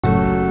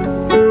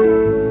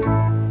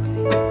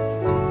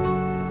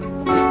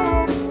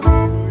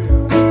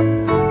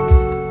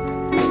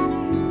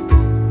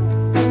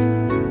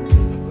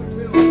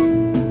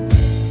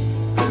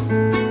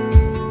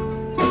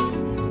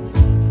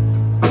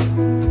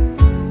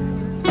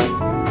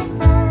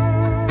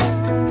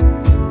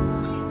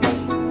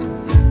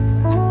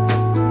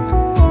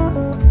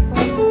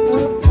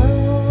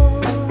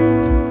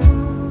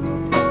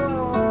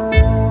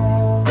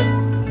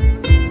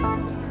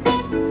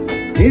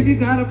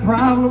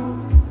problem,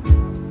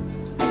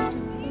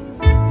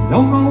 you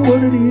don't know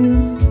what it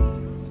is,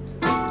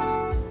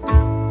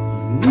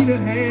 you need a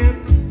hand,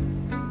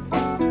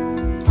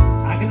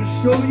 I can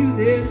show you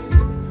this,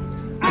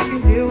 I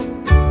can help.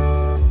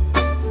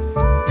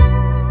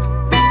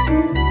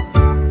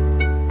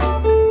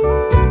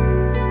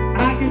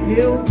 I can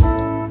help.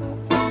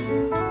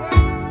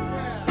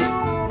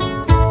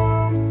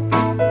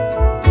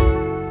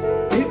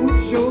 It would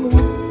sure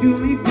do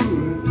me good.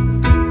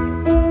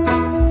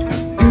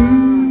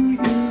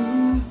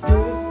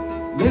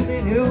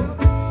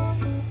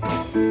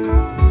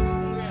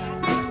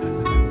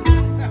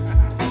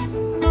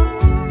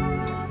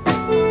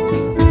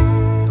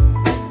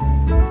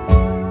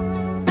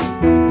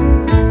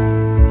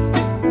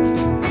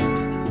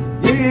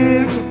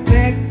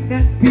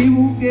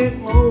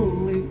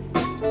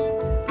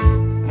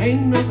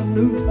 Ain't nothing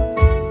new,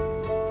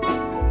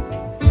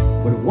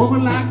 but a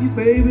woman like you,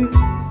 baby,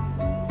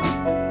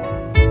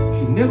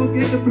 she never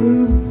get the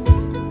blues.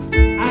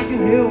 I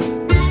can help.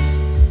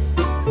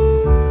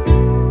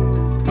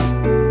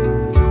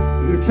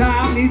 Your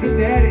child needs a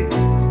daddy,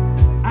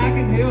 I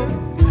can help.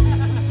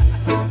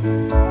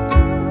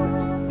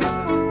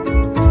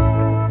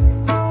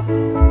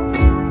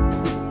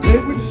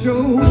 It would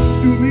sure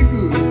do me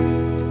good.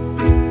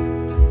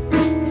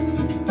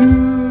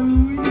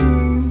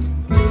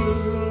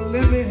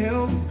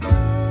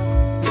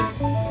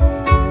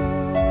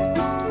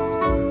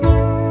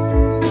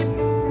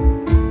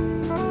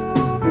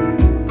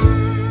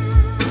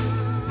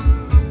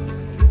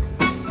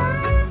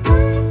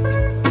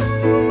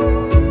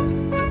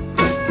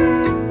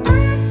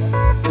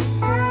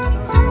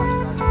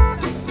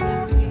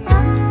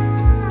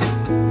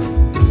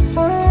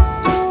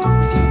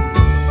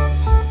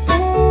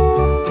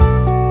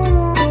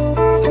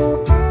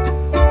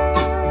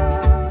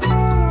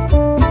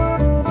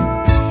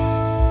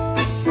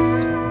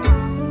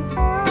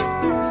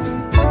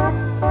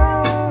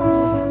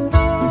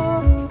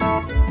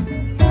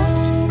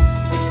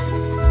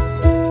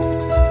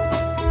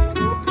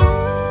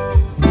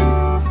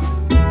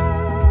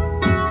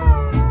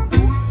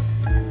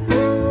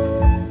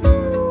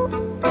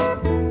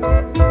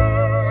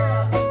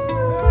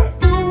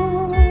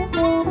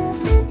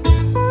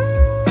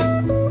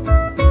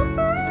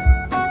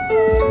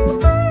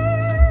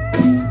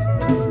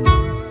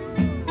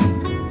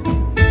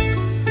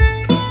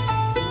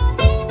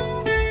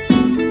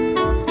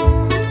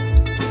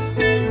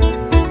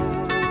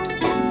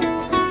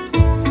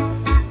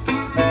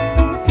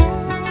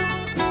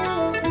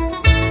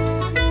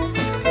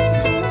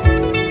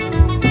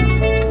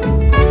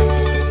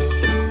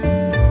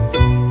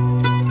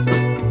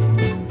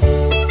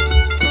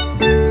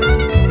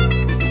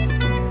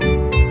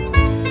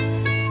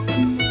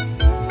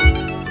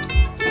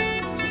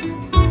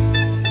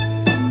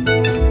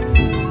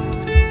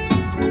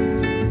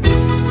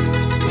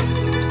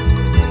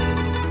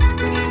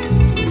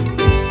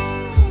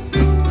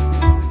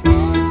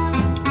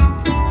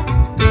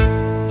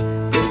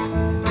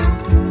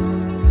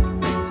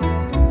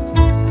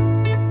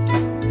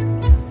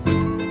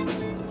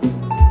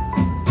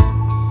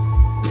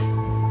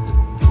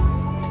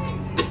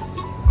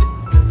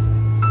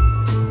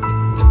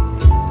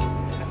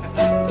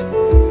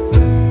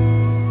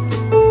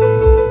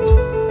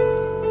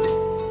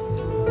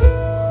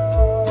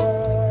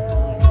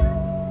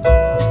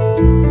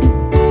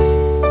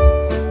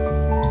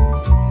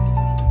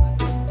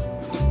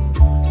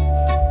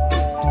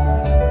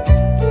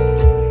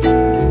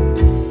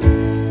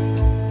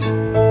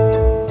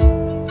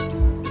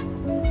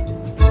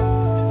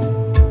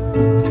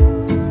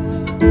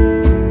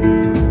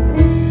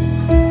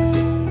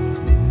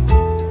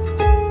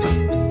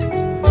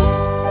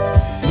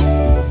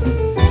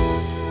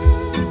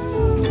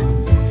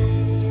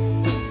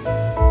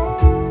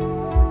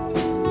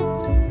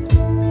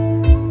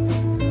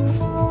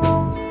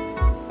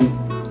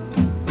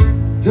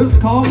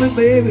 Just call me,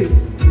 baby,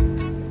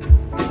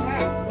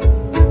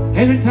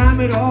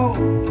 anytime at all.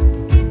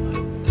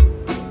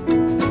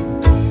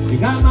 You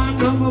got my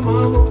number,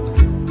 mama.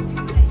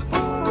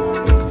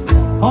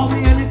 Call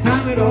me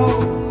anytime at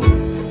all.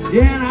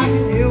 Yeah, and I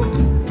can help.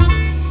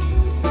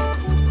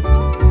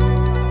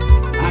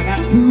 I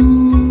got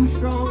two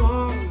strong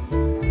arms.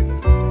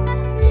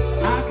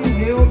 I can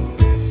help.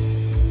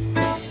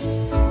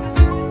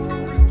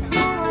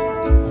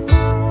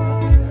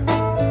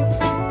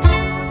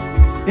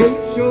 It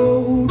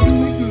sure do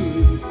me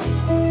good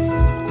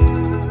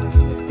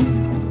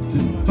to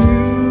do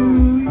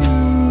you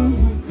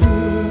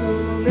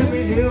good. Let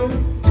me help.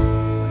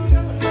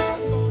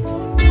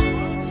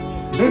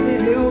 Let me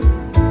help.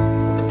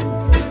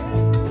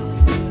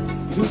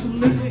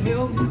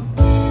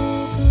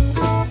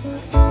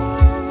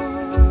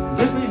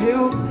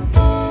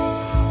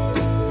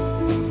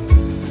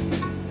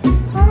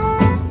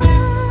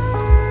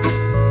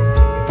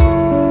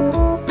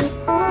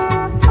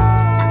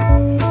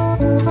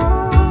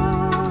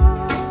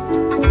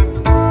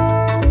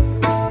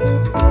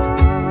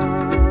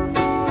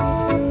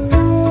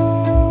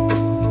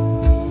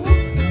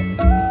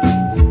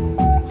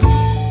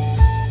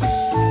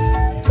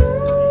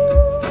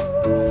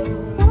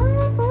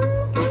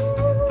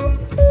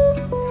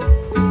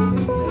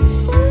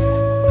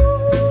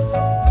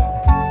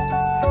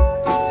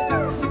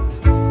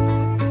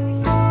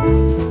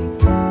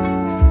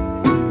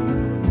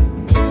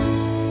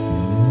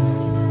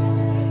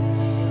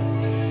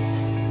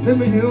 Let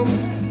me hear 'em.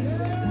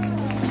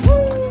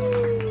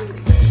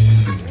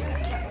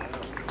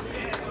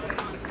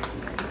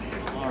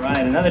 All right,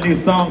 another new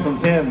song from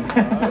Tim.